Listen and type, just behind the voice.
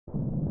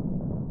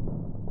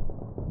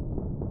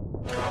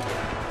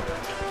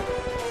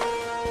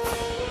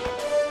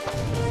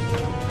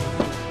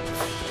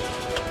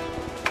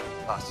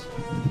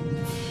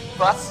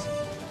Was?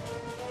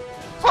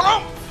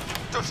 Warum?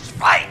 Durchs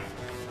Frei!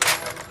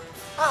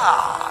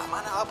 Ah,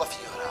 meine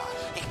Oberführer.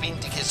 Ich bin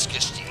dickes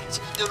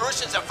Gestät. The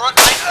Russians are front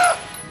line.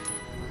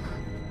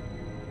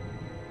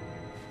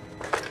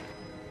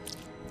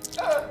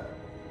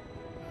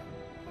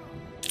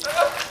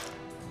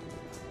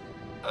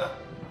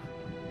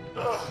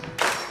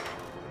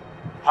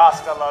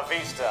 Hasta la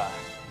vista,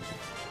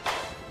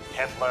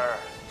 Hitler.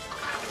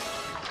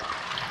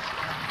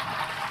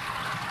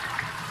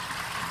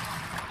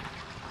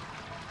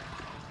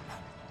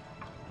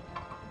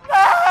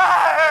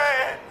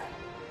 Nein!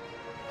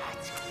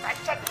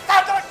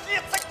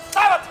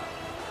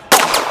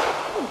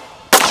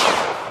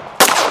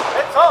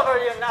 It's over,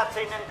 you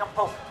Nazi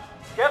nincompoop.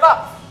 Give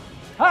up.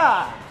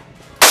 Ha!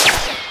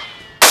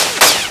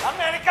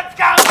 American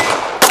scoundrel!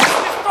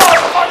 Destroy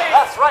the police!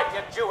 That's right,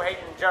 you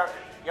Jew-hating jerk.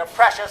 Your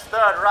precious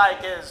Third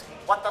Reich is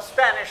what the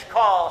Spanish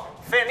call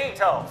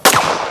finito.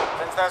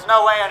 Since there's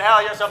no way in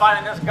hell you're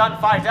surviving this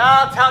gunfight,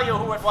 I'll tell you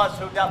who it was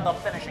who dealt the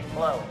finishing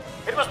blow.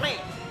 It was me,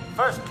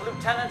 First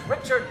Lieutenant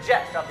Richard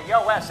Jett of the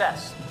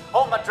OSS.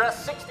 Home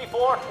address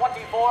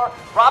 6424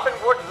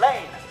 Robinwood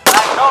Lane,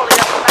 Magnolia,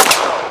 New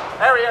Mexico.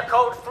 Area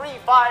code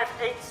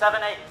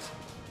 35878.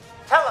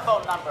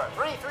 Telephone number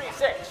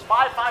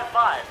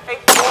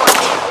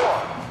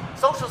 336-555-8484.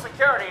 Social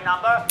security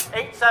number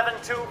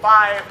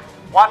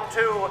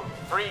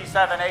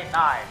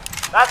 8725-123789.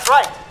 That's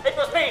right, it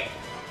was me.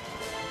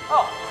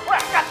 Oh,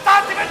 crap, got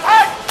time in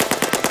time!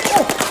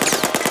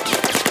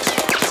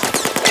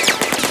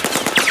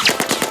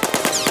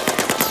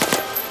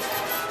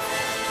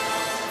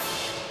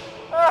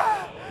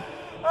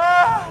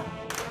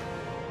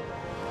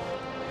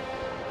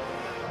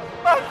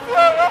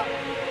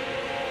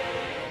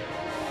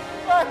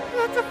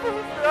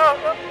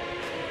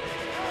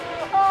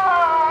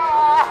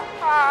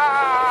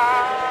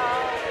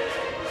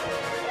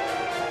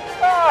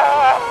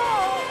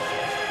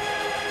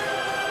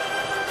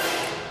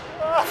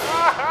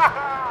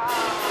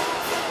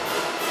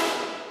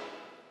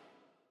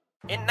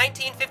 In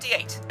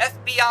 1958,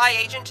 FBI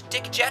agent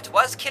Dick Jett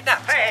was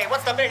kidnapped. Hey,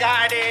 what's the big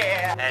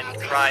idea? And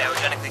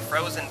cryogenically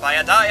frozen by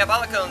a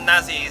diabolical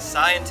Nazi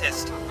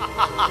scientist.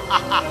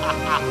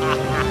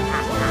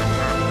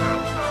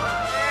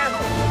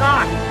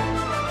 Not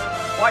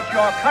what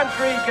your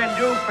country can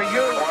do for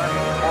you.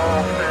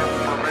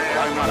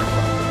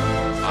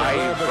 I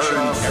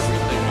burn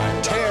everything I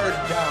Tear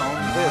down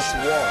this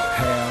wall.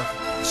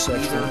 Have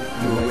sexual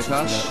you are with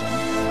us, or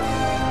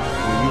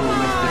you are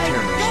with the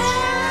terrorists.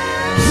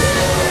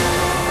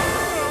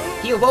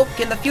 He awoke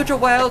in the future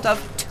world of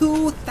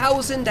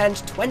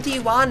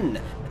 2021,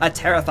 a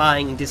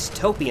terrifying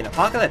dystopian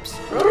apocalypse.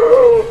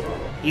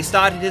 He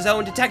started his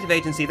own detective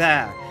agency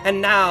there,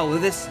 and now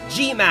this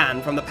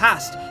G-Man from the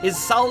past is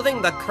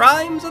solving the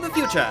crimes of the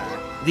future,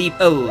 the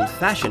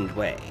old-fashioned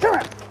way.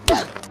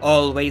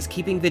 Always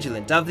keeping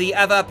vigilant of the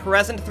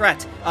ever-present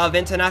threat of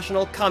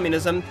international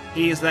communism,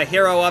 he's the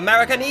hero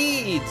America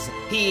needs.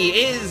 He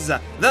is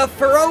the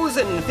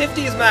Frozen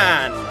 50s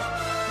Man.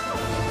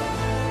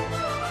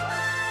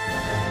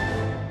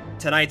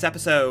 Tonight's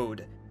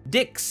episode,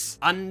 Dick's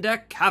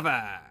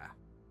Undercover.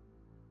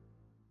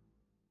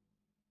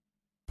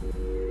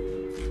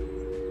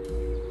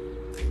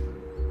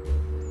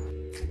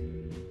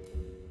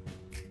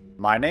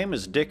 My name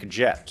is Dick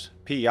Jett,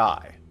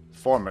 P.I.,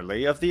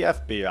 formerly of the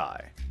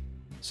FBI.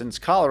 Since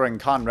collaring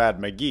Conrad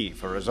McGee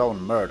for his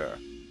own murder,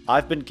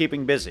 I've been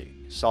keeping busy,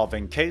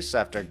 solving case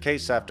after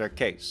case after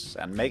case,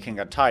 and making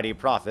a tidy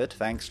profit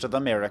thanks to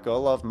the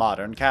miracle of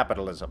modern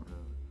capitalism.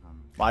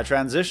 My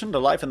transition to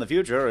life in the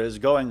future is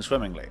going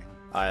swimmingly.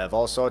 I have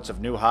all sorts of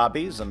new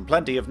hobbies and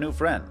plenty of new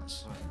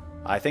friends.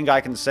 I think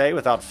I can say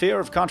without fear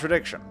of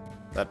contradiction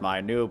that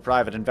my new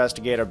private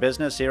investigator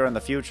business here in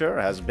the future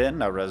has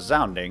been a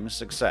resounding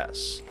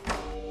success.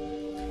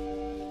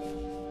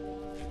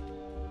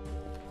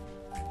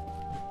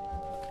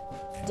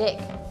 Dick,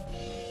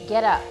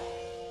 get up.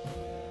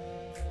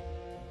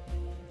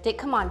 Dick,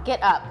 come on,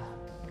 get up.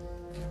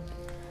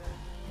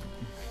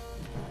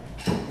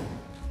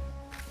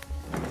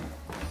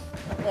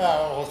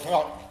 Oh,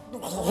 God.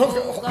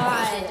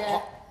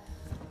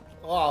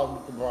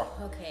 Oh,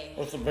 Okay.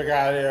 what's the big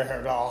idea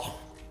here, doll?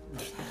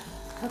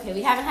 Okay,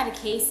 we haven't had a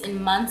case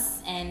in months,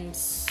 and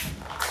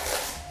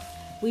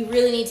we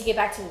really need to get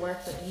back to work,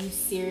 but you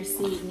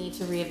seriously need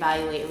to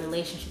reevaluate a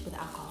relationship with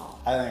alcohol.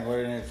 I think we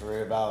need to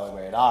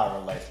reevaluate our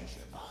relationship.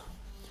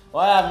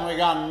 Why haven't we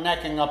gone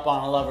necking up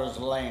on a lover's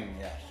lane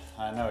yet?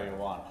 I know you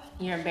want.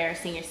 You're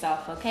embarrassing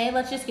yourself, okay?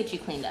 Let's just get you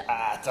cleaned up.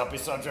 Don't be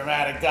so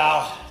dramatic,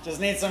 doll. Just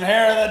need some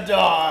hair of the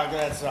dog,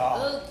 that's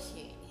all.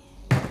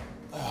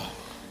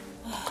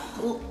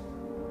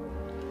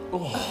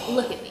 Okay.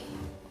 Look at me.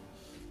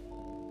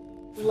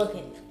 Look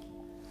at me.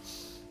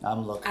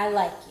 I'm looking. I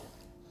like you.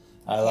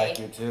 I like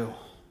you too.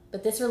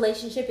 But this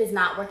relationship is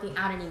not working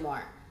out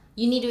anymore.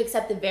 You need to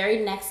accept the very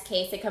next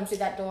case that comes through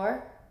that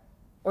door,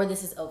 or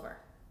this is over.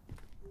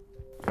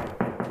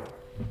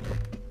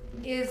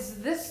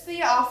 Is this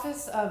the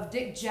office of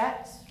Dick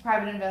Jett,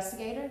 private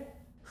investigator?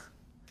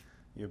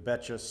 You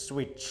bet your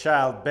sweet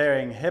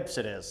childbearing hips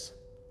it is.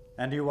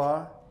 And you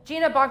are?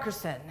 Gina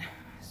Buckerson,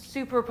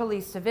 Super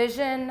Police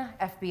Division,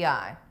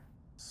 FBI.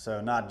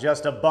 So not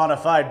just a bona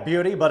fide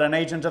beauty, but an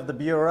agent of the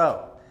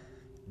Bureau.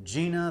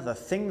 Gina, the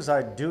things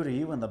I'd do to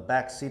you in the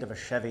backseat of a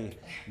Chevy,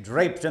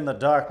 draped in the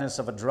darkness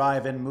of a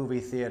drive-in movie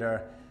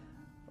theater,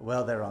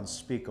 well, they're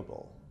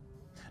unspeakable.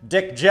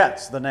 Dick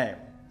Jett's the name.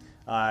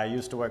 I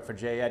used to work for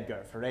J.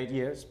 Edgar for 8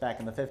 years, back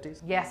in the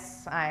 50s.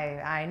 Yes,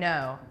 I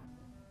know.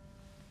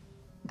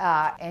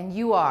 And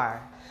you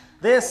are?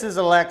 This is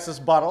Alexis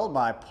Buttle,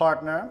 my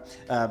partner.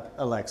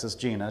 Alexis,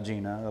 Gina,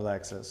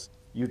 Alexis.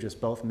 You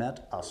just both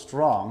met a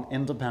strong,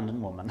 independent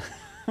woman.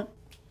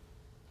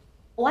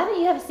 Why don't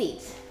you have a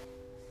seat?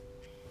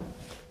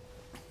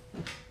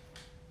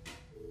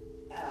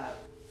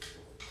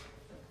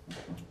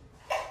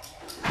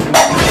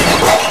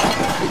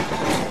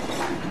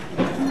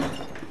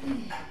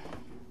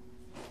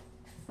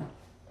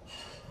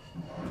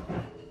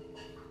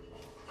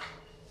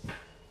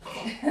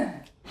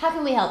 How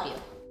can we help you?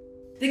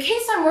 The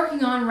case I'm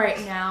working on right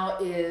now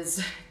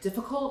is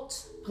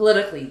difficult,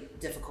 politically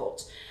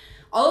difficult.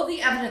 All of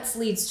the evidence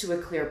leads to a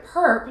clear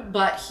perp,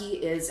 but he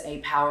is a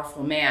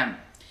powerful man.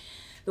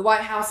 The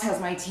White House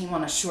has my team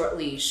on a short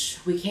leash.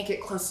 We can't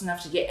get close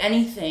enough to get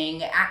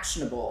anything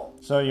actionable.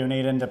 So you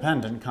need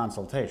independent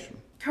consultation.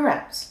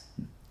 Correct.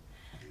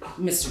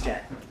 Mr.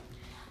 Jett,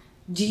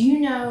 do you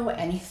know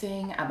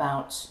anything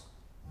about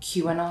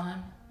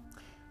QAnon?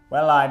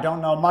 Well, I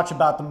don't know much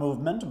about the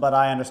movement, but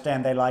I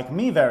understand they like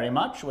me very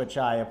much, which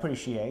I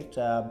appreciate.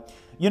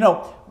 You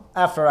know,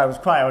 after I was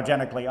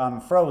cryogenically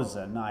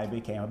unfrozen, I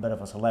became a bit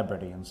of a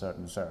celebrity in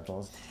certain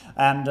circles.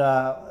 And,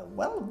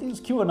 well,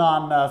 these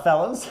QAnon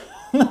fellas,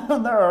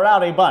 they're a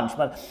rowdy bunch,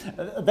 but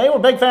they were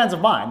big fans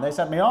of mine. They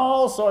sent me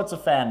all sorts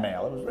of fan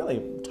mail. It was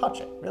really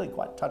touching, really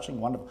quite touching,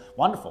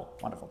 wonderful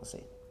to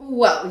see.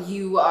 Well,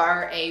 you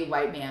are a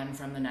white man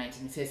from the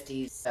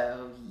 1950s,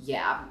 so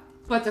yeah.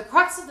 But the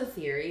crux of the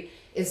theory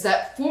is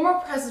that former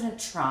President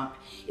Trump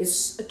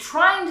is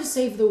trying to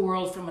save the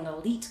world from an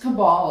elite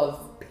cabal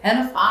of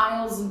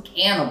pedophiles and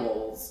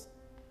cannibals.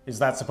 Is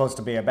that supposed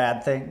to be a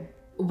bad thing?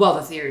 Well,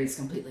 the theory is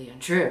completely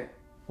untrue.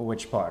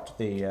 Which part?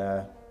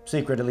 The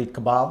secret elite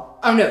cabal?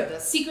 Oh no, the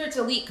secret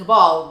elite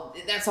cabal,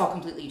 that's all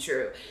completely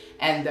true.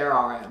 And there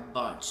are a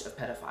bunch of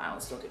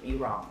pedophiles, don't get me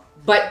wrong.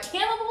 But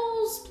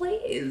cannibals,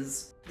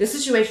 please. The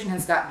situation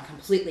has gotten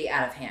completely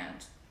out of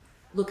hand.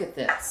 Look at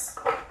this.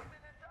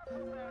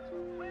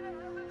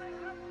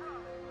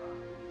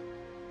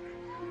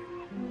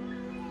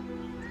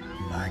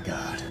 My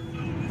God.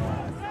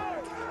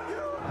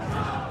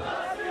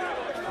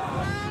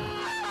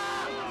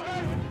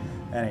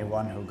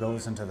 Anyone who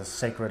goes into the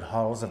sacred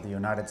halls of the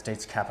United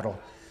States Capitol,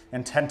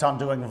 intent on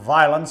doing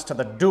violence to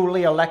the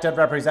duly elected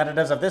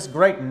representatives of this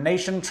great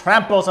nation,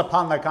 tramples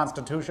upon the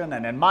Constitution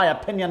and, in my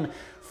opinion,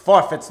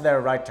 forfeits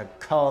their right to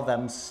call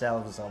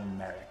themselves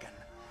American.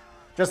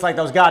 Just like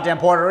those goddamn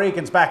Puerto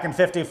Ricans back in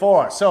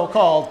 '54,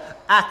 so-called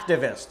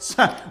activists.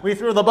 We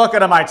threw the book at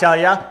them, I tell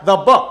ya, the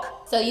book.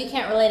 So you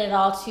can't relate at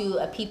all to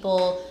a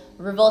people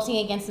revolting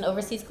against an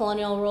overseas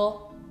colonial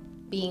rule,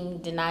 being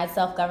denied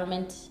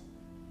self-government,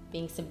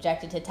 being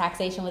subjected to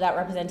taxation without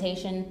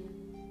representation.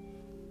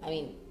 I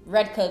mean,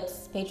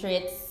 Redcoats,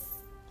 Patriots,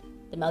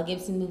 the Mel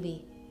Gibson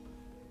movie.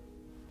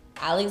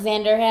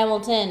 Alexander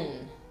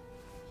Hamilton,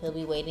 he'll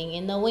be waiting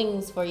in the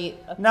wings for you.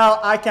 No,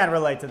 I can't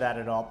relate to that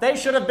at all. They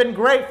should have been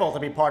grateful to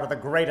be part of the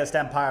greatest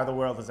empire the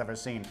world has ever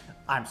seen.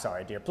 I'm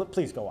sorry, dear.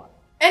 Please go on.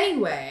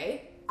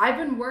 Anyway, I've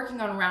been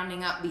working on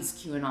rounding up these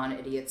QAnon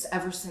idiots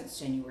ever since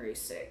January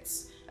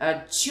 6th.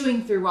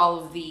 Chewing through all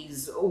of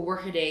these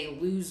workaday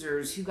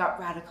losers who got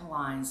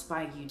radicalized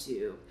by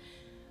YouTube.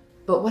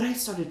 But what I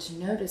started to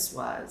notice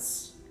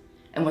was,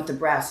 and what the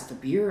brass at the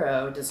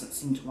Bureau doesn't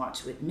seem to want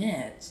to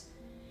admit,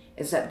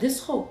 is that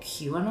this whole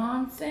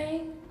QAnon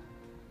thing,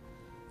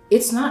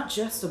 it's not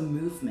just a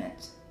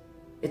movement.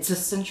 It's a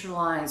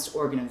centralized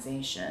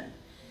organization,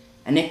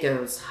 and it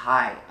goes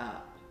high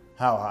up.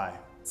 How high?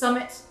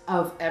 Summit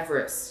of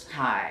Everest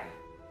high.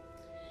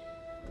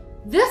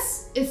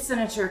 This is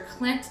Senator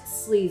Clint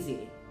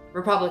Sleazy,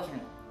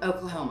 Republican,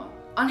 Oklahoma,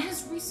 on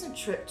his recent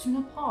trip to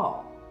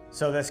Nepal.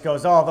 So this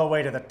goes all the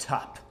way to the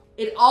top.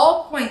 It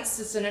all points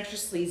to Senator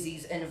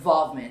Sleazy's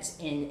involvement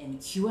in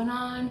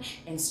QAnon,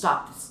 in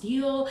Stop the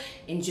Steal,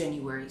 in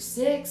January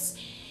 6th,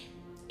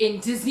 in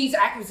Disney's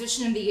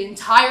acquisition of the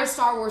entire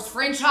Star Wars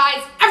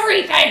franchise,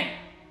 everything!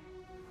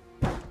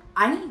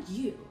 I need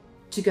you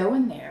to go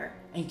in there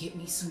and get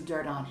me some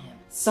dirt on him.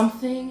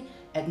 Something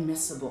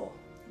admissible.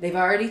 They've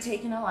already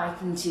taken a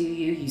liking to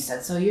you. You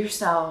said so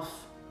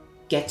yourself.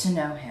 Get to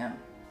know him.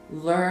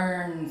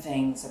 Learn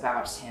things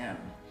about him.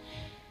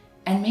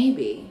 And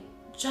maybe,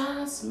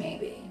 just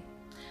maybe,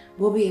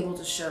 we'll be able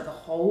to show the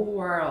whole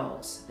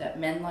world that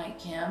men like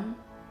him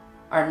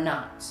are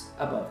not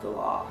above the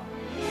law.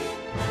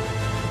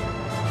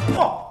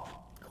 Oh,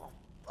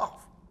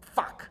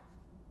 fuck.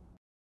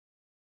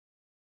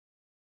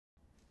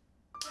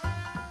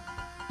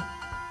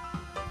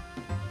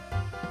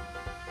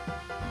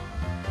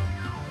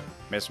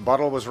 Miss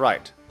Buttle was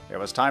right. It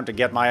was time to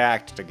get my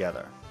act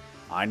together.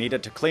 I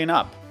needed to clean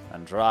up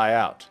and dry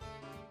out.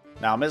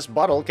 Now, Miss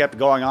Buttle kept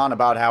going on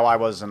about how I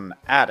was an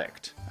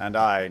addict, and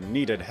I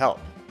needed help.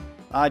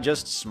 I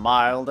just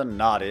smiled and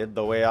nodded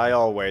the way I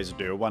always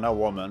do when a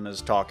woman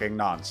is talking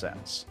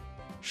nonsense.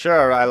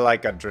 Sure, I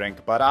like a drink,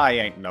 but I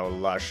ain't no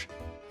lush.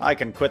 I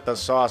can quit the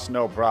sauce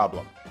no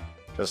problem.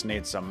 Just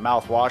need some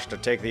mouthwash to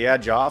take the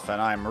edge off,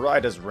 and I'm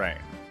right as rain.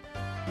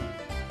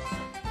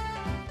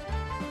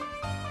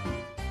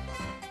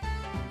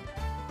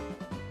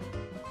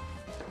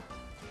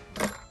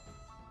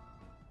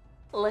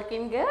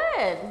 Looking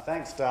good.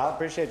 Thanks, Doll.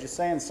 Appreciate you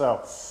saying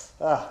so.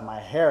 My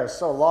hair is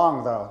so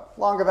long, though.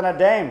 Longer than a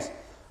dame's.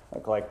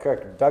 Look like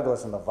Kirk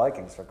Douglas and the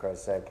Vikings, for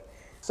Christ's sake.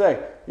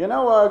 Say, you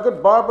know a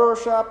good barber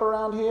shop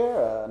around here?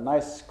 A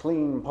nice,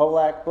 clean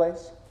Polak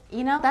place?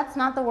 You know, that's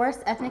not the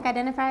worst ethnic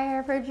identifier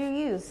I've heard you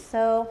use,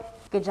 so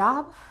good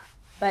job.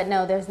 But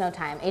no, there's no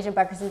time. Agent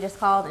Buckerson just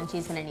called, and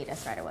she's gonna need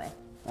us right away.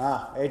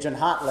 Ah, Agent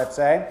Hot Lips,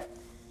 eh?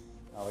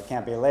 Well, we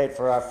can't be late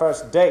for our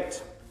first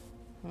date.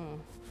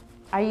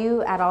 Are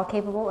you at all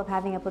capable of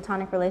having a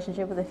platonic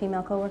relationship with a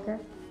female coworker?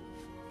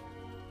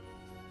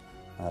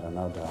 I don't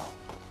know,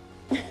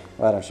 Doll.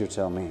 Why don't you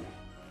tell me?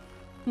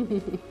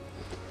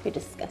 You're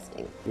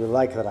disgusting. You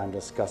like that I'm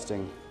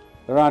disgusting.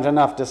 There aren't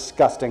enough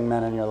disgusting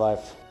men in your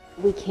life.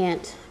 We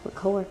can't. We're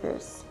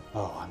coworkers.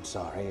 Oh, I'm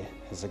sorry.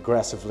 Is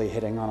aggressively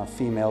hitting on a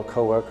female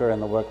coworker in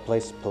the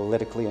workplace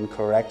politically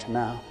incorrect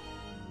now?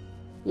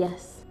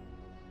 Yes.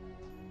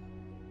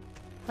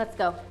 Let's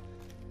go.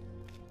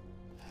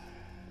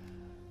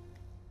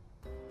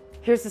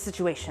 Here's the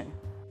situation.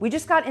 We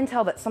just got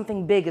intel that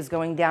something big is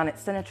going down at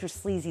Senator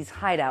Sleazy's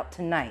hideout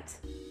tonight.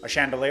 A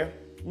chandelier?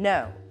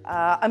 No,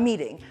 a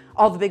meeting.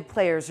 All the big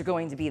players are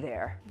going to be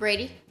there.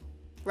 Brady?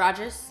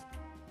 Rogers?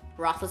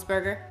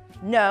 Roethlisberger?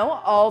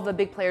 No, all the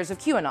big players of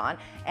QAnon.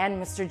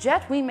 And Mr.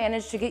 Jet, we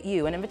managed to get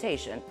you an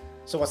invitation.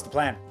 So what's the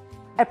plan?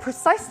 At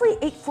precisely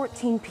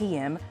 8:14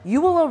 p.m.,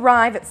 you will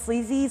arrive at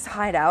Sleazy's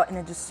hideout in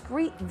a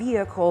discreet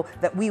vehicle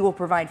that we will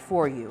provide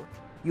for you.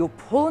 You'll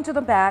pull into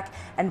the back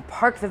and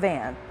park the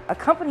van,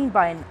 accompanied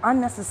by an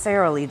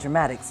unnecessarily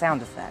dramatic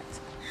sound effect.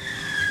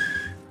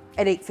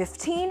 At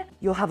 8:15,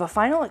 you'll have a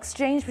final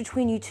exchange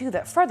between you two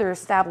that further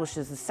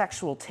establishes the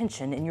sexual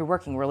tension in your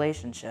working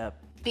relationship.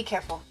 Be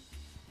careful.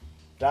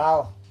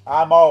 Doll,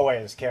 I'm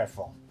always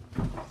careful.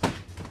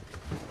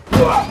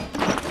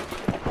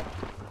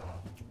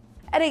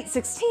 At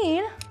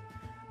 8:16,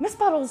 Miss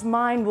Buttle's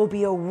mind will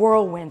be a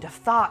whirlwind of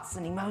thoughts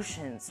and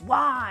emotions.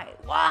 Why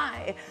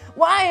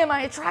am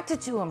I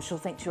attracted to him? She'll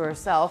think to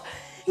herself.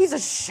 He's a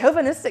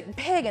chauvinistic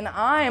pig and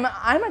I'm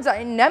a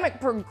dynamic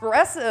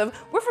progressive.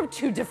 We're from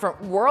two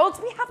different worlds.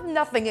 We have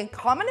nothing in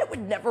common. It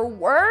would never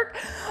work.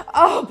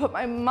 Oh, but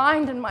my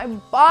mind and my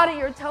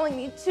body are telling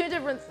me two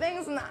different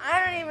things and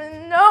I don't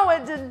even know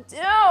what to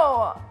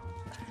do.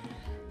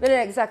 Then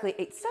at exactly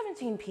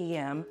 8:17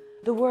 p.m.,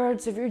 the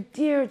words of your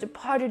dear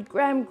departed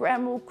Gram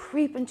will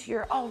creep into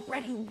your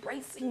already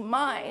racing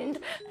mind.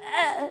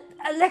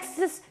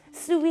 Alexis,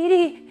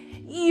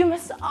 sweetie, you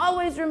must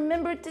always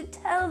remember to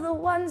tell the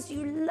ones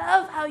you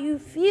love how you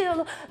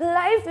feel.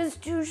 Life is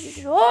too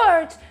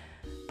short.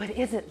 But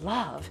is it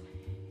love?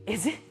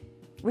 Is it?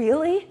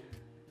 Really?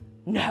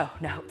 No,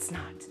 it's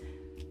not.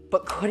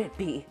 But could it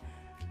be?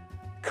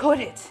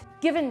 Could it?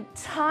 Given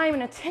time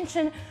and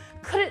attention,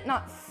 could it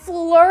not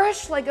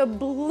flourish like a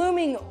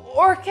blooming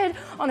orchid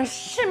on a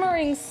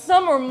shimmering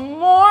summer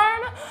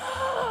morn?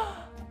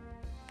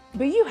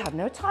 But you have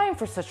no time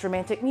for such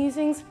romantic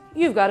musings.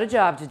 You've got a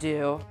job to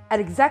do. At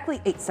exactly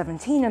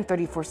 8:17 and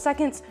 34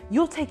 seconds,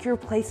 you'll take your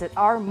place at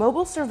our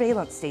mobile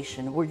surveillance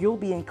station where you'll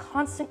be in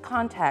constant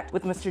contact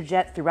with Mr.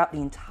 Jet throughout the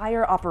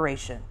entire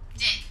operation.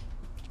 Dick,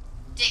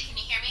 can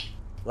you hear me?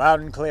 Loud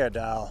and clear,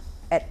 Doll.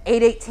 At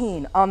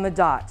 8:18 on the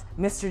dot,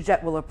 Mr.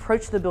 Jet will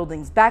approach the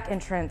building's back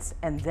entrance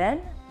and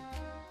then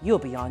you'll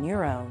be on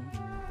your own.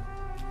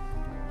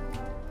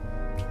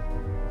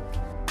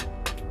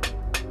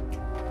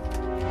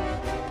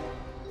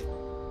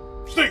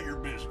 State your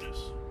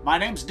business. My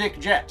name's Dick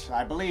Jet.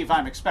 I believe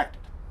I'm expected.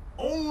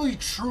 Only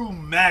true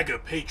MAGA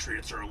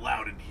patriots are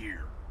allowed in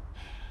here.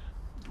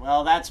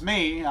 Well, that's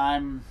me.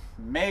 I'm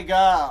mega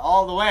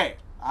all the way.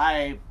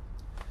 I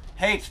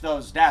hate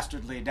those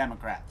dastardly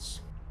Democrats.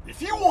 If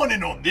you want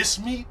in on this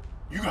meat,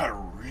 you gotta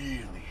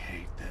really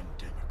hate them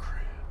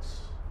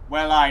Democrats.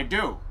 Well, I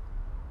do.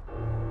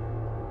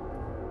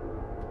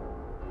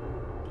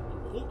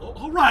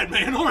 All right,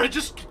 man. All right,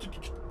 just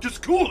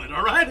cool it.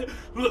 All right.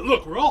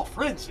 Look, we're all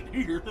friends in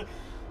here.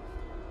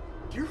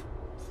 You're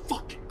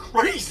fucking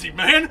crazy,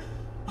 man.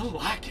 I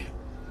like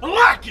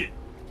it.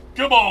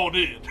 Come on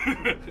in.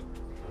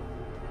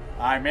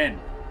 I'm in.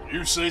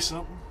 You say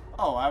something?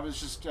 Oh, I was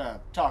just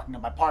talking to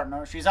my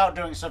partner. She's out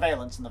doing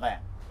surveillance in the van.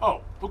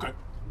 Oh, okay.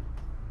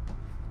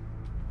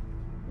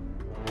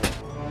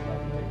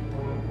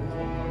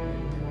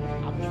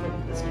 I'm just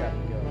waiting for this guy to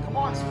go. Come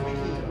on, Squeaky.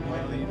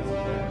 Play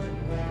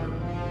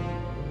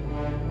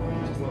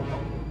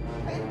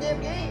the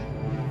damn game.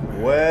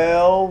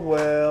 Well.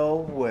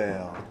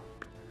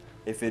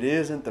 If it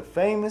isn't the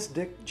famous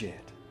Dick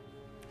Jet.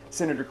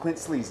 Senator Clint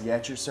Sleazy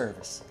at your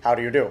service. How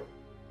do you do?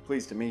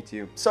 Pleased to meet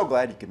you. So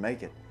glad you could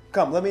make it.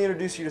 Come, let me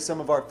introduce you to some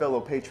of our fellow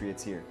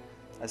patriots here.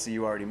 I see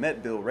you already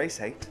met Bill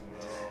Racehate.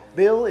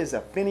 Bill is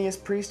a Phineas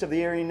priest of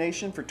the Aryan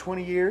Nation for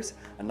 20 years,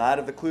 a knight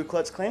of the Ku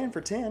Klux Klan for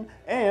 10,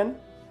 and,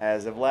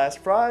 as of last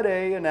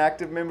Friday, an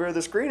active member of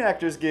the Screen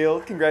Actors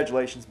Guild.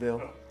 Congratulations,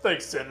 Bill.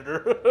 Thanks,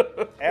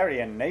 Senator.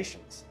 Aryan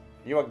Nations?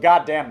 You a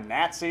goddamn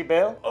Nazi,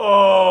 Bill?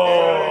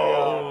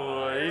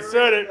 Oh, he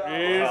said it.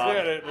 He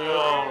said it.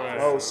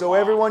 Oh, so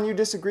everyone you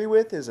disagree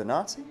with is a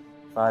Nazi?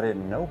 If I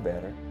didn't know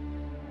better,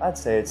 I'd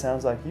say it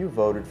sounds like you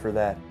voted for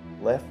that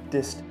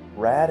leftist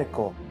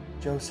radical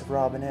Joseph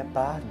Robinette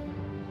Biden.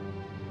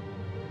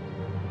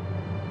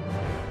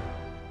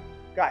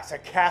 Guys, a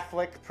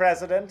Catholic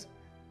president?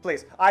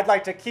 Please, I'd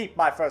like to keep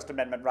my First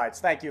Amendment rights.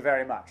 Thank you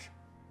very much.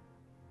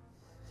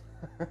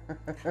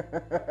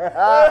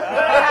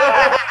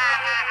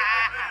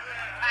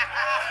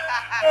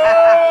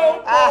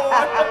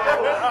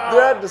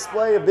 That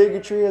display of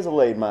bigotry has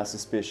allayed my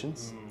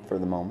suspicions, for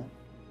the moment.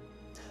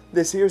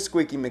 This here's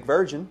Squeaky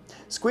McVirgin.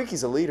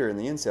 Squeaky's a leader in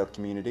the incel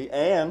community,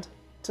 and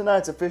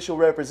tonight's official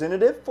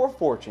representative for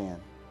 4chan.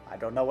 I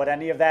don't know what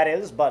any of that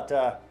is,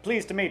 but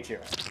pleased to meet you.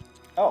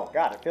 Oh,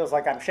 God, it feels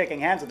like I'm shaking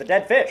hands with a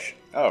dead fish.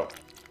 Oh.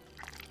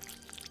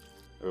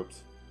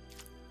 Oops.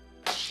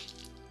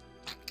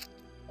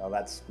 Well,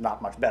 that's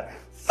not much better.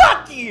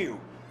 Fuck you!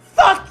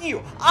 Fuck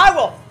you! I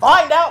will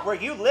find out where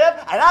you live,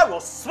 and I will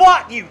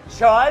swat you,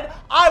 Chud!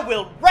 I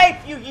will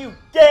rape you, you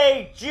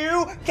gay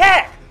Jew!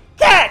 Cat!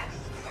 Cat!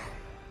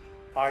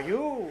 Are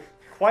you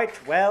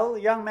quite well,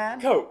 young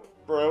man? Cope,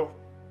 bro.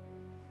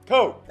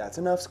 Cope. That's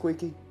enough,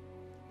 Squeaky.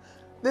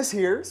 This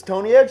here's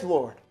Tony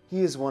Edgelord.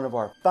 He is one of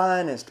our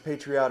finest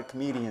patriotic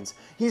comedians.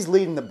 He's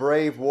leading the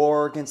brave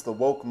war against the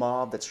woke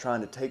mob that's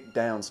trying to take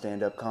down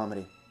stand-up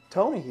comedy.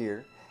 Tony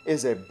here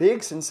is a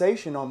big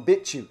sensation on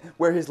BitChute,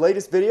 where his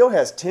latest video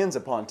has tens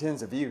upon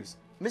tens of views.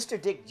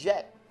 Mr. Dick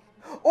Jet.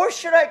 Or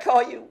should I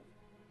call you,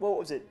 what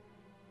was it,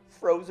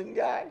 Frozen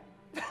Guy?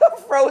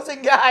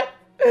 Frozen Guy?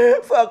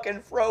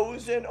 Fucking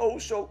frozen, oh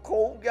so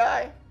cold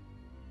guy.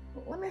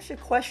 Let me ask you a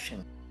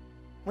question.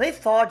 When they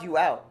thawed you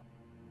out,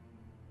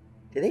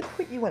 did they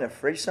put you in a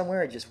fridge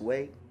somewhere and just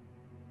wait?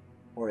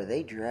 Or did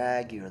they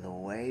drag you to the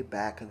way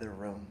back of the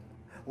room,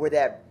 where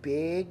that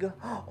big,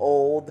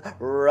 old,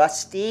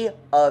 rusty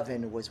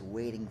oven was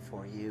waiting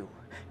for you?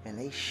 And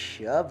they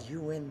shoved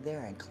you in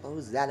there and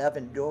closed that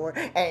oven door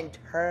and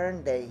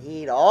turned the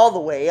heat all the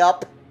way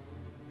up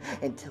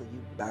until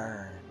you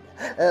burned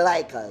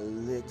like a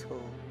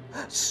little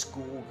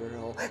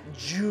schoolgirl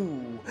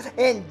Jew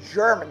in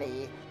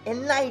Germany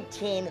in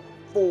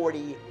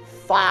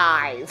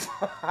 1945.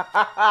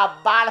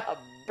 Bada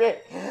bing,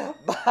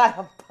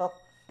 bada boom.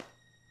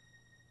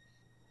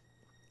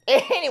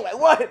 Anyway,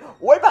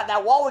 what about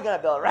that wall we're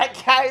gonna build, right,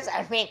 guys?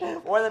 I mean,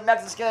 what are the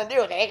Mexicans gonna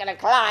do? They ain't gonna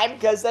climb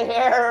because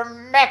they're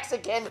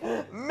Mexican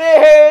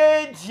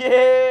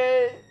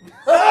midgets.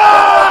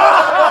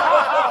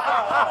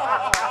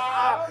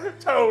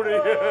 Tony,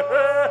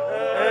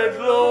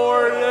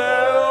 Edgelord,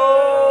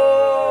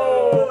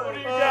 what do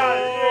you got?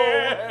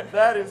 Yeah.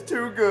 That is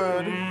too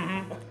good.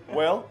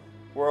 Well,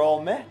 we're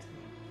all met.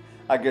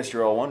 I guess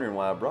you're all wondering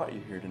why I brought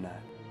you here tonight.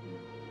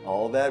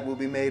 All that will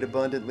be made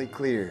abundantly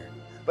clear.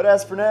 But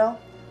as for now,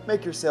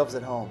 make yourselves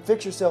at home.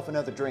 Fix yourself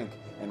another drink.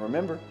 And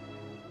remember,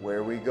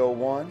 where we go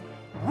one,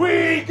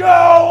 we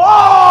go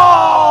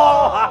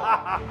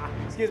all!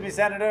 Excuse me,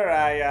 Senator.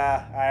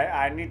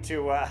 I need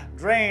to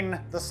drain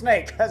the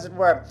snake, as it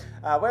were.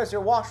 Where's your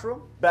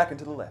washroom? Back and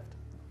to the left.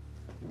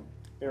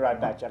 Be right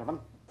back, gentlemen.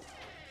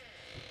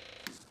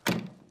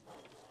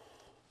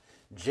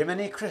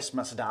 Jiminy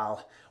Christmas,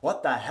 doll.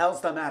 What the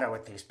hell's the matter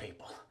with these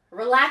people?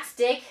 Relax,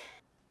 Dick.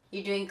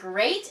 You're doing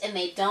great, and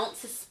they don't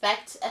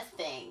suspect a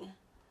thing.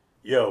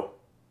 Yo,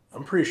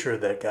 I'm pretty sure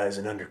that guy's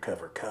an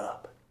undercover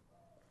cop.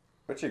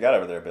 What you got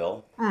over there,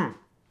 Bill?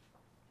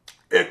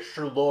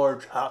 Extra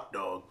large hot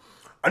dog.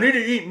 I need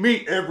to eat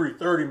meat every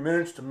 30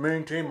 minutes to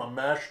maintain my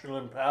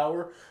masculine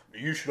power.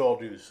 You should all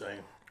do the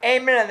same.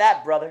 Amen to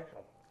that, brother.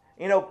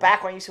 You know,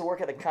 back when I used to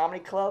work at the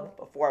comedy club,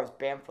 before I was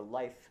banned for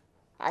life,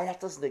 I'd have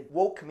to listen to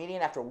woke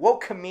comedian after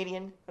woke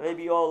comedian, and they'd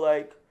be all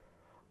like,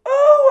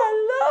 "Oh, I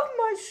love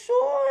my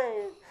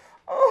soy.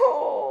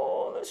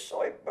 Oh, the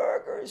soy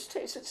burgers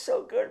tasted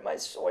so good in my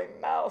soy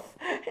mouth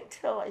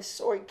until my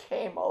soy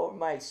came over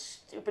my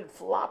stupid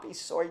floppy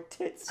soy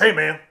tits." Hey,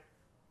 man.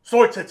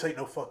 Soy tits ain't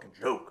no fucking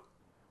joke.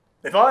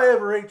 If I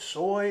ever ate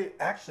soy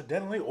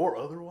accidentally or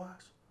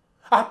otherwise,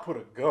 I put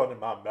a gun in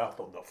my mouth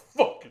on the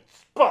fucking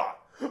spot.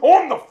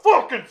 On the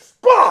fucking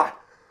spot!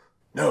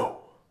 No.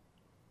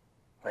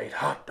 I ate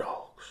hot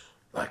dogs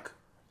like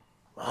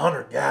my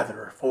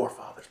hunter-gatherer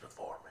forefathers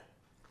before me.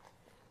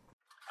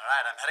 All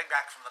right, I'm heading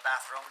back from the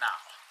bathroom now.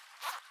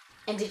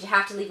 And did you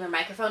have to leave your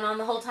microphone on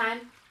the whole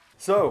time?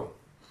 So,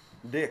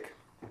 Dick,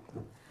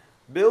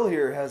 Bill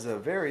here has a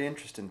very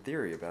interesting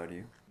theory about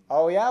you.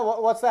 Oh, yeah?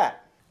 What's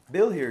that?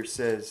 Bill here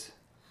says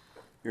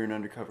you're an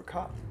undercover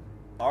cop.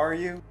 Are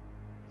you?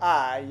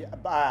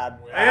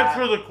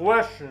 Answer the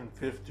question,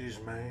 50s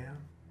man.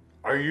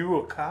 Are you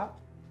a cop?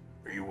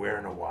 Are you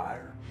wearing a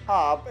wire?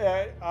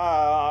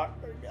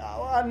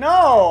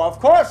 No, of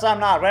course I'm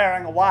not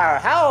wearing a wire.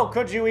 How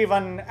could you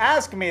even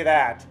ask me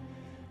that?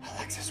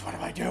 Alexis, what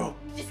do I do?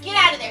 Just get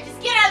out of there. Just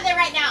get out of there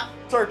right now.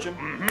 Search him.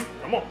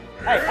 Come on.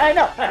 Hey,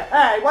 no.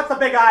 Hey, what's the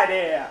big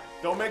idea?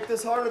 Don't make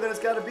this harder than it's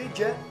got to be,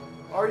 Jet.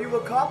 Are you a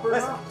cop or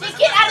not? Just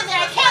get out of there.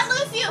 I can't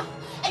lose you.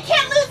 I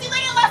can't lose you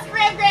like I lost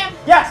Graham.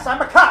 Yes,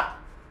 I'm a cop.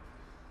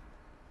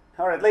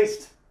 Or at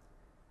least,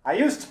 I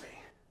used to be.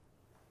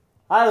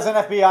 I was an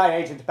FBI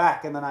agent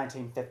back in the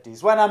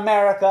 1950s, when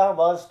America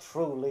was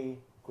truly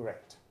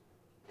great.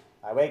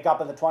 I wake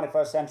up in the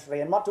 21st century,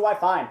 and what do I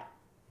find?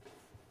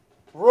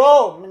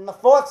 Rome in the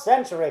 4th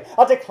century,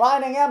 a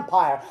declining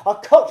empire, a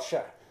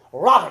culture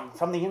rotting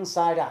from the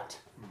inside out.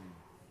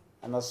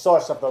 And the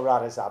source of the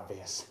rot is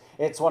obvious.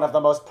 It's one of the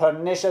most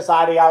pernicious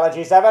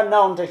ideologies ever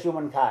known to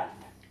humankind.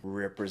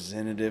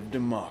 Representative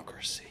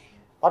democracy.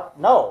 What?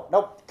 No,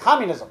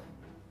 communism.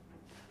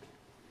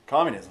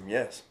 Communism,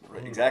 yes.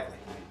 Right, exactly.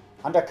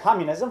 Under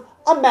communism,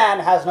 a man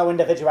has no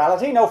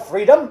individuality, no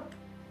freedom.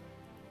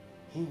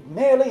 He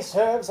merely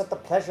serves at the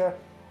pleasure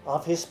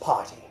of his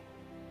party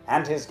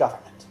and his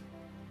government.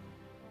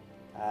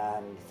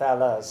 And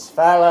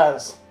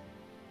fellas,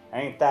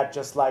 ain't that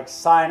just like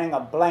signing a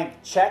blank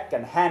check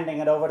and handing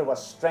it over to a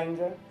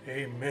stranger?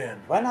 Amen.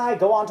 When I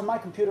go onto my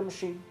computer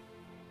machine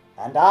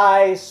and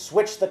I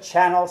switch the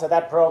channel to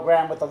that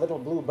program with the little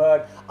blue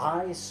bird,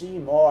 I see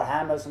more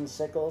hammers and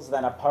sickles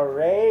than a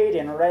parade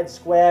in Red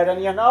Square,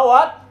 and you know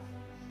what?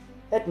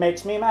 It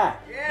makes me mad.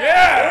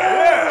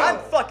 Yeah! I'm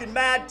fucking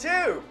mad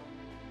too.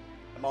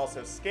 I'm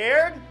also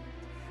scared,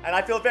 and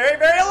I feel very,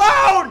 very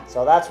alone!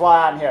 So that's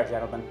why I'm here,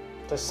 gentlemen.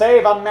 To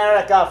save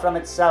America from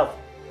itself.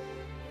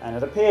 And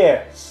it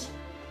appears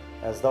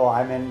as though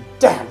I'm in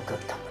damn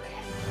good company.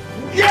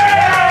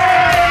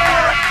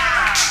 Yeah!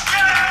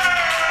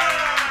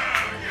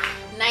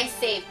 Nice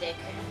save, Dick.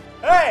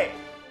 Hey!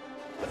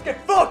 Let's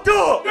get fucked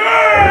up!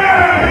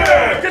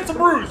 Yeah! Get some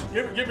brews!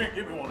 Give me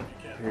one if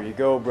you can. Here you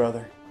go,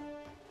 brother.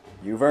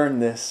 You've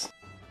earned this.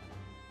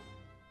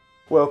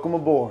 Welcome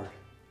aboard.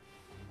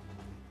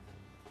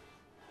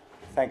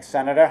 Thanks,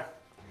 Senator.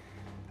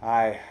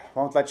 I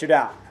won't let you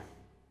down.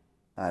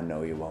 I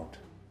know you won't.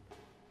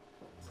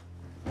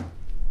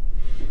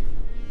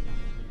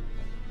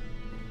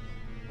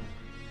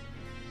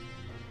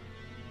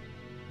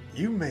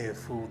 You may have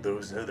fooled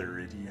those other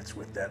idiots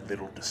with that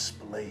little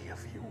display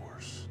of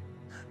yours,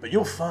 but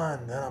you'll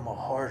find that I'm a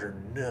harder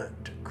nut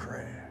to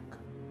crack.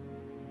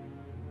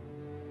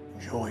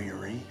 Enjoy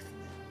your evening.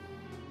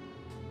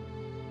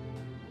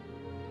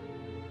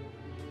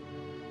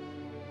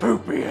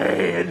 Poopy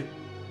head!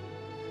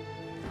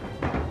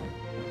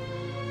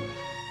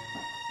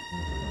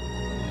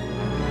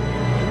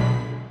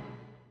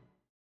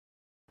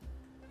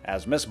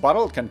 As Miss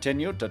Buttle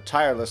continued to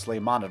tirelessly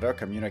monitor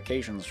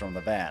communications from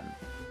the van,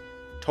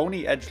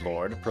 Tony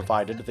Edgelord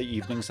provided the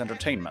evening's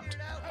entertainment,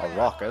 a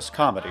raucous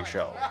comedy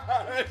show.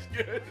 That's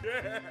good.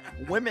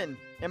 Women,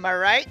 am I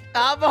right?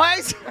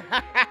 Boys?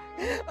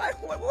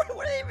 What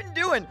are they even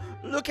doing?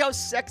 Look how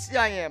sexy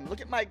I am.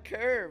 Look at my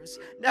curves.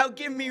 Now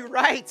give me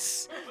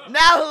rights.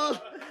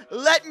 Now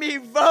let me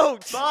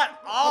vote. Spot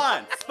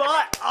on!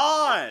 Spot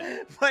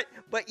on!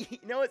 But you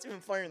know what's even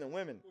funnier than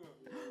women?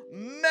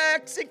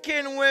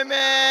 Mexican women!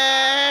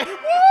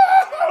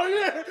 Oh,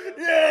 yeah!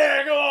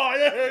 Yeah, go on!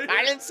 Yeah.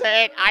 I didn't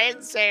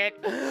say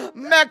it.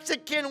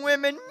 Mexican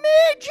women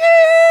midgets!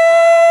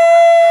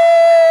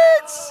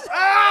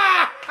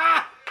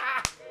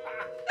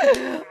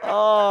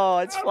 Oh,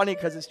 it's funny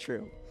because it's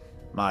true.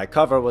 My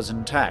cover was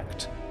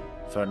intact,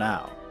 for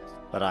now,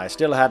 but I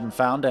still hadn't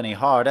found any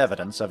hard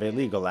evidence of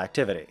illegal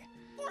activity.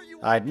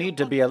 I'd need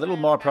to be a little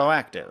more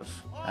proactive,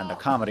 and a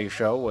comedy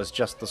show was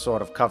just the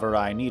sort of cover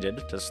I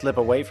needed to slip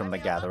away from the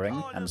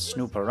gathering and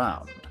snoop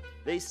around.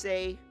 They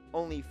say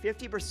only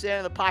 50%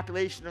 of the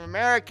population of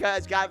America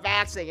has got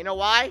vaccinated. You know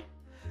why?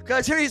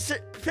 Because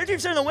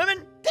 50% of the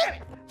women, damn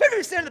it,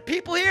 50% of the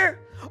people here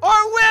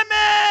are women!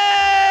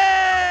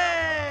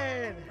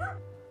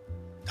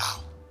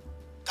 Doll,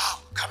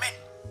 come in.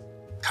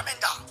 Come in,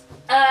 doll.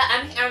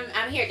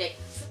 I'm here, Dick.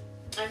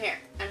 I'm here.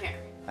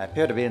 I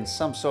appear to be in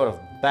some sort of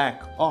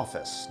back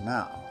office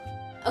now.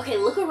 Okay,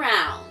 look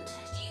around. Do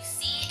you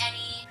see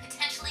any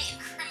potentially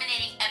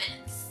incriminating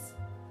evidence?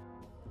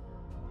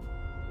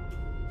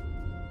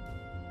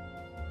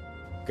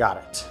 Got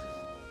it.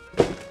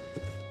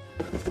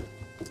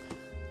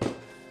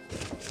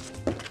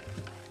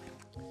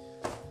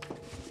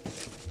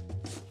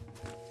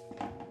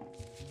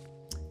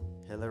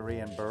 Hillary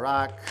and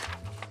Barack,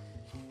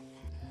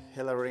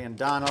 Hillary and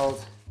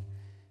Donald,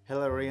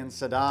 Hillary and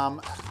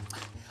Saddam.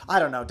 I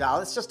don't know,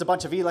 Doll. It's just a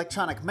bunch of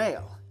electronic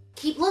mail.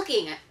 Keep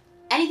looking.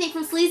 Anything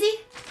from Sleazy?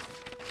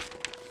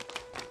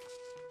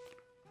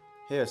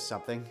 Here's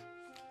something.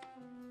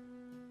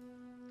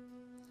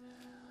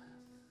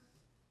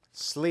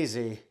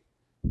 Sleazy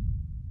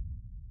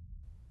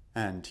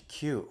and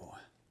Q.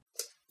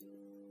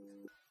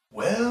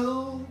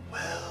 Well.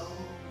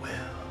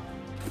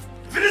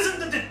 If it isn't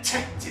the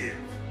detective!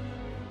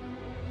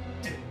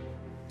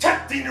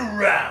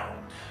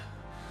 round.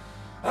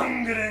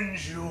 I'm gonna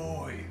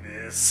enjoy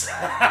this.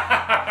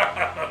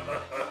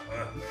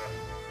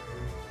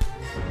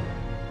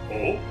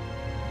 Oh.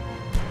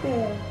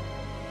 Oh.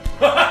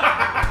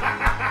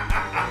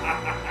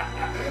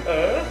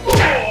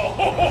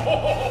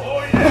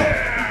 Oh,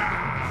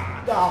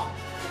 yeah! Now,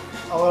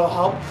 a little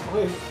help,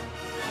 please.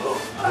 Oh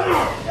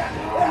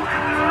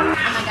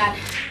my god.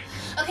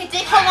 Okay,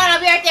 Dick, hold on, I'll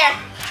be right there.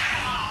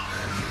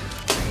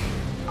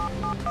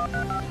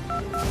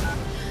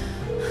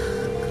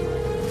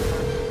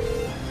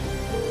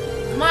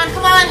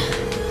 Come on.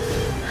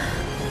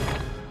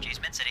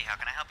 Cheese Mid-City, how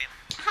can I help you?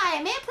 Hi,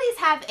 may I please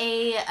have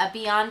a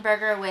Beyond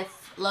Burger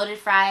with loaded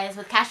fries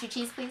with cashew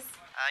cheese, please?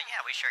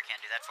 Yeah, we sure can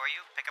do that for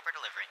you. Pick up or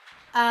delivery?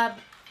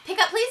 Pick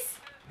up, please?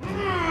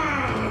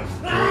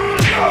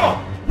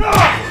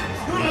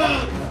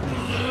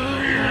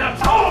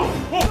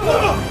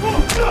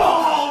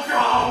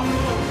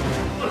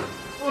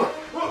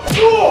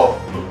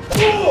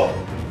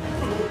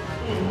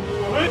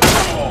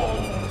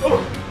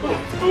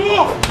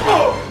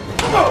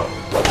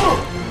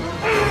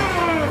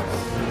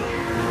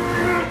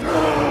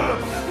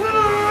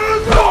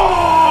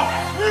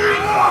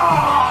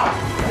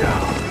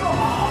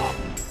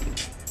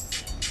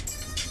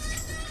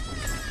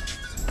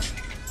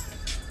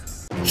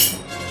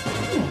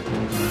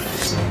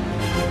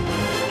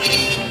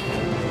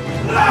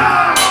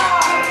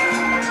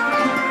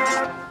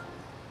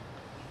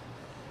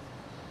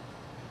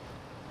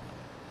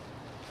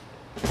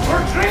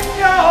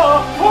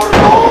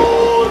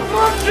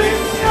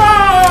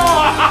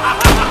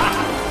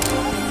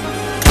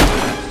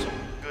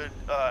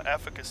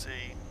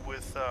 Efficacy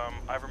with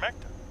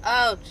ivermectin.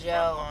 Oh,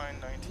 Joe.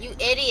 You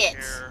idiot.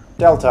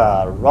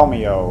 Delta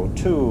Romeo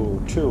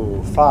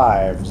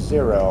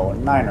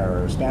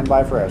 22509er. Stand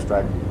by for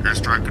airstrike.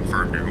 Airstrike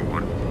confirmed, Eagle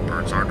 1.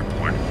 Birds are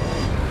deployed.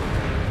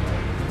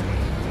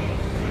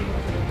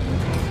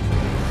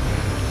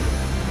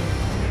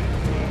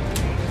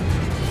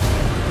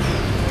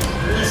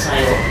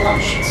 Missile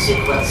launch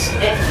sequence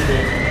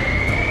activated.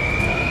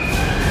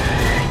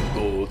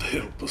 God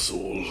help us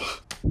all.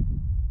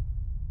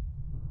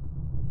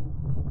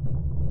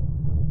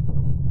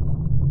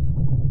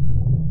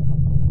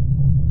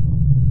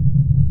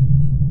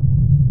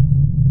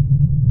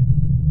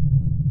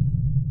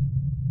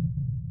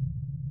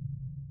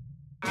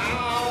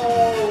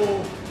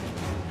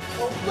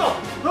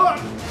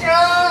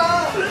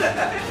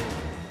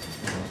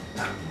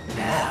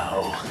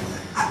 Now,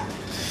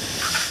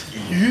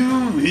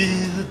 you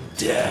will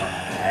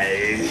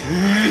die.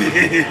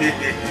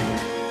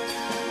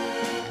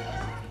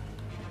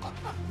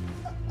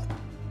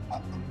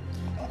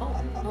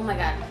 Oh my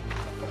god.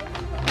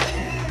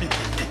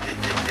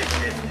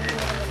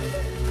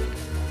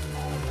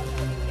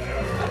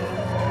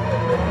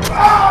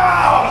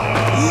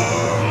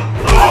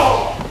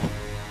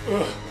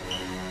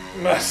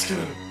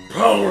 Masculine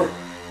power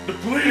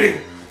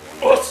depleting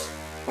us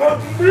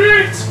of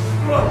meat.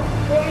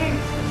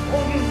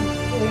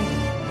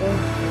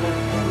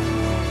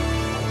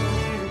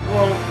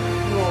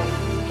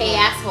 Hey,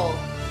 asshole.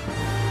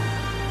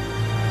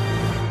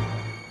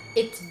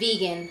 It's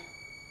vegan.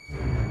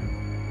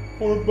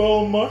 What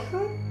about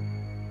mushroom?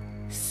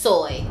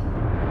 Soy.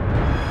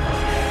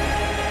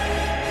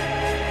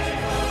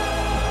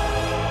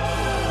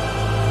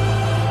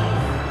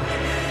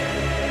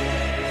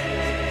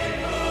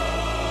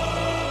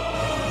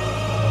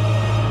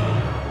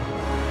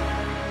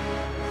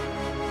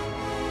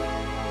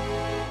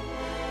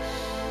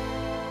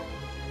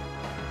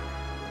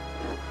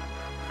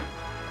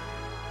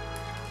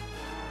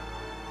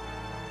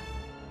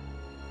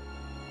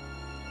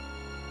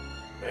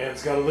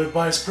 Man's gotta live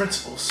by his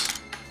principles.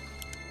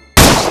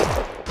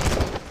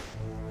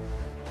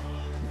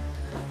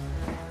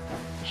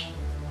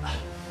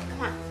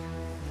 Come on.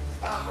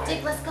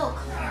 Dick, let's go.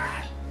 Come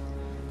on.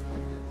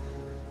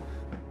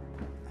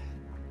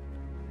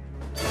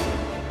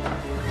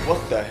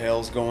 What the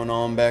hell's going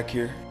on back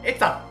here?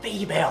 It's a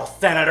female,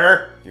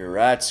 Senator! You're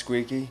right,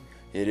 Squeaky.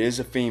 It is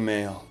a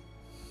female.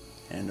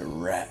 And a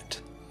rat.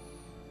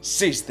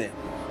 Seize them.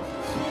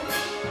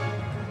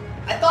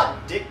 I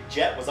thought Dick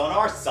Jet was on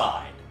our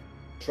side.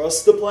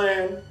 Trust the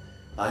plan.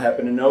 I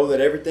happen to know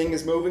that everything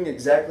is moving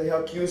exactly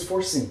how Q is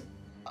foreseen.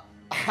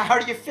 How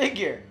do you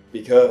figure?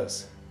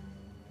 Because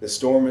the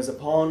storm is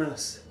upon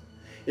us.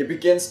 It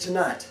begins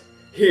tonight,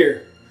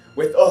 here,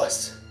 with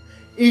us.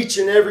 Each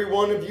and every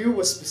one of you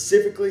was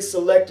specifically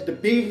selected to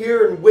be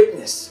here and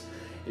witness.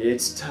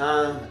 It's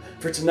time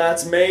for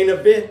tonight's main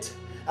event,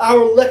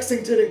 our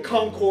Lexington and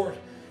Concord.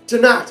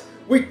 Tonight,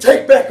 we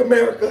take back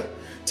America.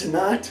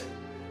 Tonight,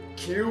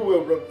 Q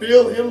will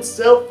reveal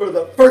himself for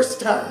the first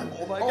time.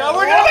 Oh my god,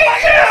 we're gonna be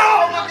killed!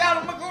 Oh my god,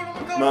 oh my god, oh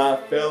my god! My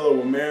fellow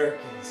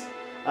Americans,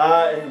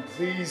 I am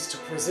pleased to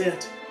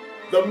present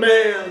the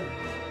man,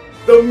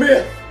 the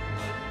myth,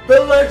 the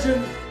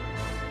legend,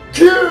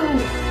 Q!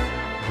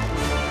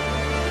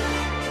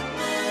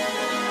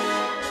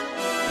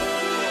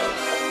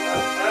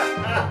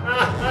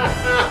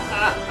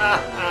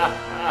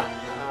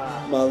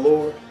 My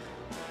lord,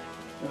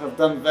 I've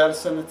done well,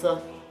 Senator.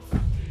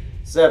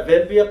 There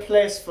will be a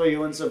place for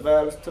you in the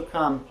world to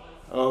come.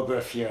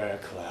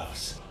 Oberfuhrer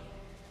Klaus.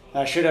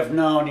 I should have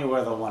known you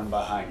were the one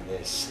behind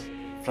this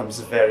from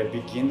the very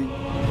beginning.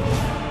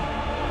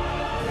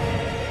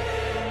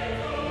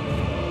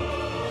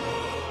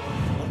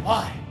 But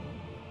why?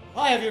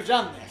 Why have you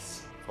done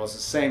this? For the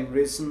same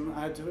reason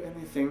I do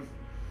anything.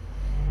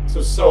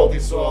 To sow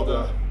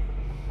disorder,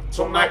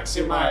 to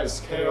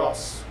maximize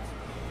chaos,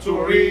 to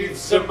wreathe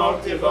the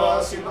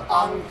multiverse in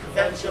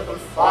unquenchable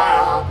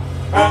fire,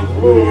 and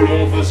rule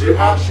over the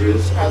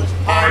ashes as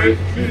High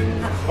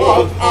King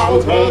of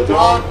Outer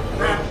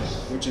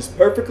Darkness. Which is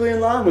perfectly in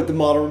line with the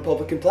modern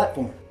Republican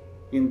platform.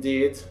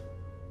 Indeed.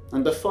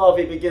 And before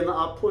we begin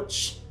our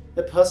putsch,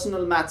 a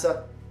personal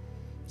matter.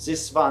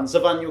 This one, the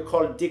one you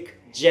call Dick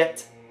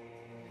Jet,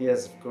 he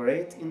is of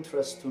great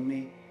interest to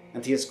me,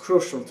 and he is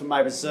crucial to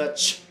my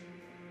research.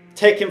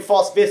 Take him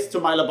forthwith to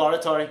my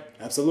laboratory.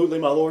 Absolutely,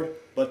 my lord.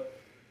 But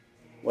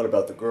what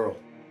about the girl?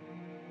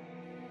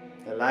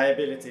 A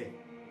liability.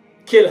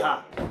 Kill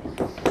her.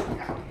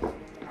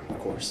 Of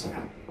course.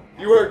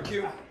 You heard,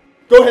 Q.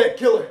 Go ahead,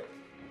 kill her.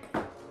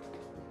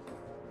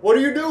 What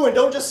are you doing?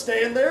 Don't just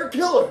stand there.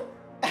 Kill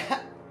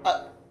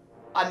her.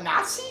 A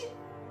Nazi?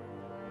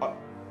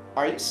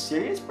 Are you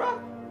serious, bro?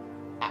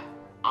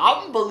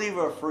 I'm a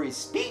believer of free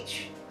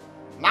speech.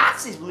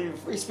 Nazis believe in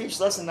free speech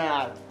less than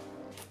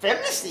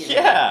feminists even.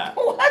 Yeah.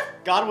 What?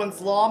 Godwin's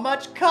Law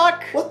much,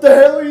 cuck? What the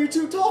hell are you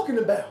two talking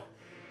about?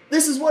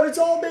 This is what it's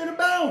all been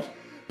about.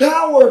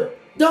 Power,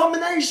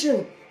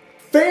 domination,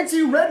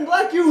 fancy red and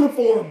black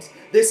uniforms.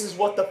 This is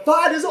what the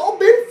fight has all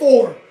been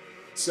for.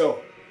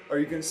 So, are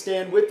you gonna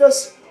stand with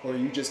us, or are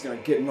you just gonna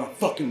get in our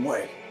fucking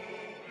way?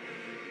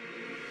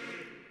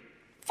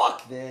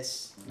 Fuck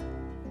this.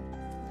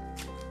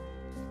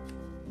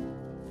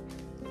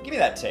 Give me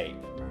that tape.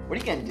 What are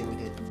you gonna do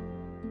with it?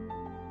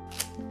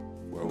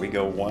 Where we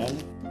go one,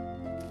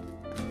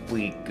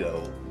 we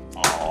go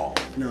all.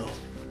 No.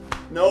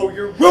 No,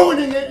 you're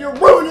ruining it! You're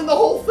ruining the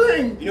whole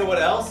thing! You know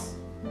what else?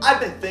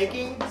 I've been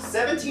thinking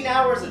 17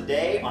 hours a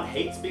day on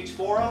hate speech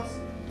forums.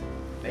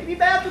 Maybe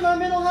bad for my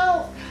mental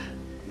health.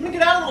 I'm gonna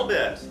get out a little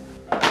bit.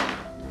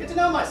 Get to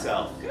know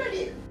myself. Good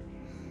idea.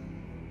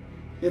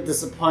 You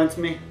disappoint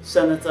me,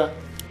 Senator.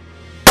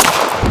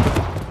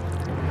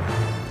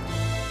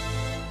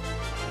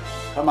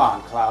 Come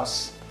on,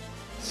 Klaus.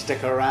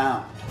 Stick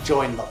around.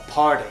 Join the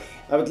party.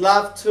 I would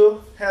love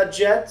to, Herr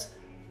Jet,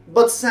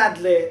 but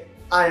sadly,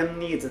 I am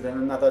needed in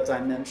another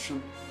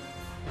dimension.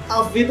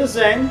 Auf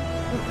Wiedersehen.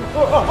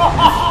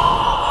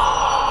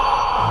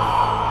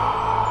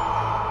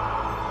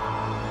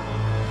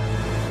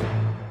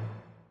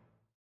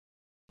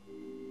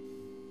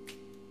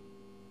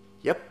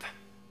 Yep,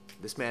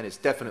 this man is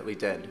definitely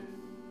dead.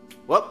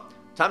 Well,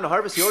 time to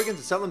harvest the organs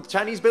and sell them to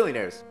Chinese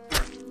billionaires.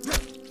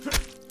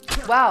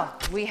 Well,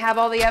 we have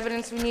all the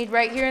evidence we need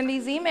right here in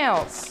these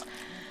emails.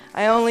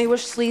 I only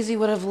wish Sleazy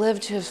would have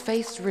lived to have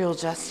faced real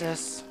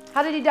justice.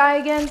 How did he die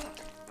again?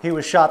 He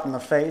was shot in the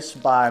face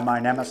by my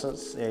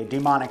nemesis, a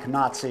demonic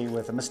Nazi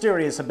with a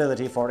mysterious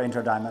ability for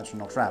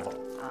interdimensional travel.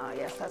 Ah,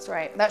 yes, that's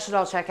right. That should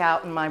all check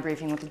out in my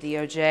briefing with the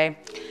DOJ.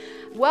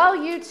 Well,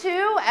 you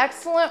two,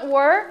 excellent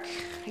work.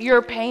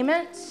 Your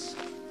payment,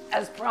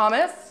 as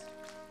promised.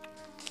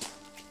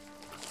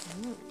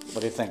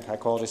 What do you think? High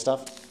quality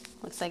stuff?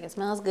 Looks like it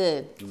smells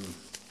good.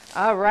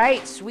 All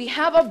right, we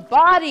have a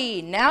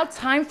body. Now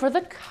time for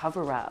the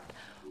cover-up.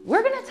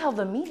 We're gonna tell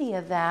the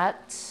media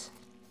that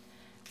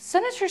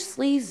Senator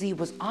Sleazy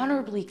was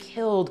honorably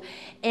killed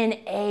in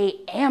an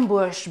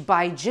ambush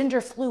by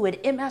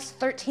gender-fluid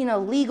MS-13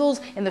 illegals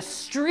in the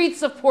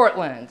streets of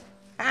Portland.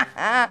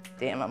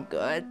 Damn, I'm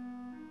good.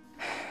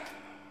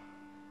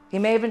 He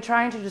may have been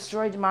trying to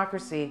destroy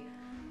democracy,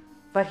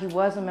 but he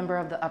was a member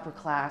of the upper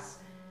class,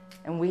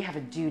 and we have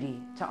a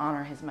duty to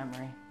honor his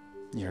memory.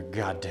 You're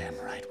goddamn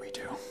right we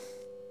do.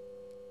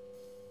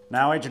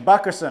 Now, Agent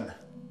Buckerson,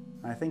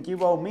 I think you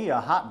owe me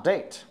a hot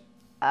date.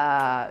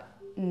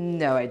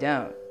 No, I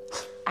don't.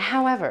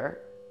 However,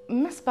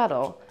 Miss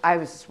Buttle, I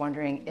was just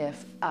wondering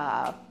if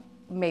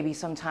maybe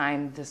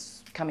sometime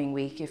this coming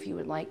week, if you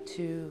would like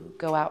to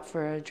go out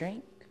for a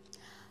drink?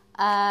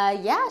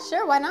 Yeah,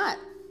 sure, why not?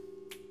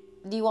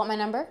 Do you want my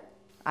number?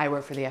 I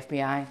work for the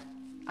FBI.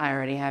 I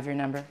already have your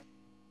number.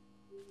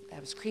 That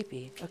was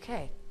creepy.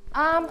 Okay.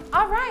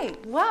 All right.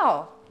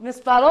 Well, Miss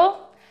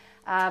Buttle,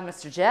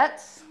 Mr.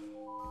 Jet.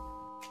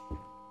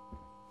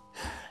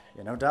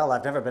 You know, Dal,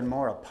 I've never been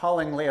more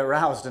appallingly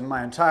aroused in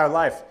my entire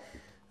life.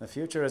 The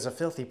future is a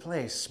filthy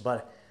place,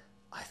 but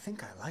I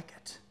think I like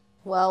it.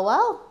 Well,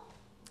 well,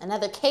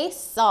 another case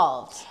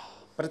solved.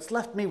 But it's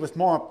left me with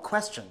more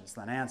questions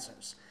than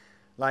answers.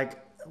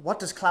 Like, what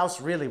does Klaus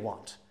really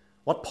want?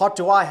 What part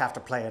do I have to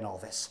play in all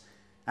this?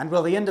 And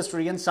will the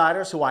industry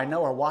insiders who I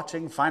know are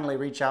watching finally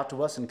reach out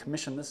to us and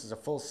commission this as a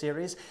full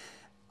series?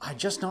 I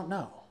just don't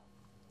know.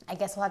 I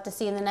guess we'll have to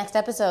see in the next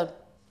episode.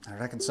 I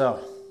reckon so.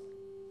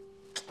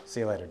 See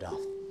you later, Del.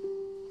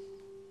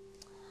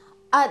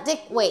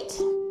 Dick, wait.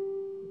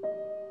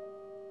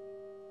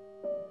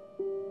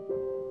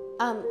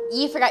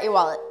 You forgot your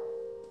wallet.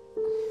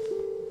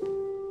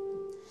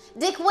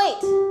 Dick, wait!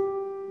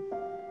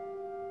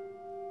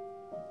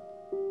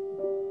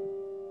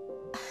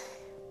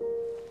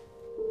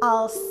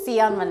 I'll see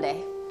you on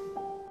Monday.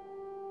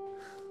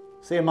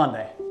 See you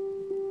Monday.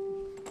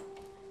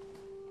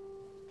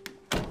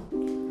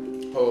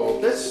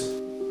 Hold this.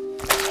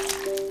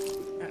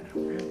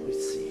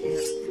 Let's see here.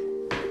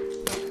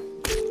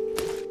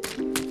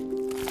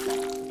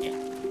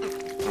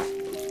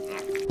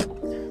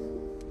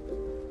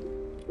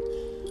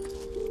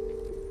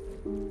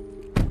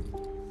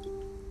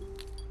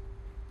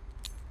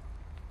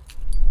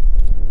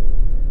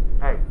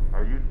 Hey,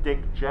 are you Dick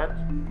Jet?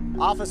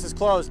 Office is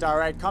closed, all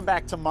right. Come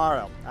back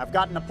tomorrow. I've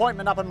got an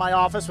appointment up in my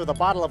office with a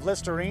bottle of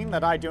Listerine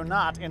that I do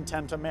not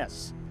intend to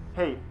miss.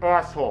 Hey,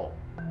 asshole.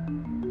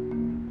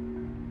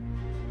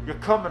 You're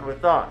coming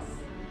with us.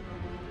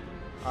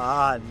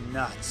 Ah,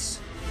 nuts.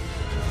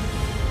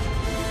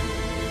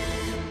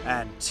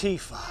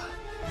 Antifa.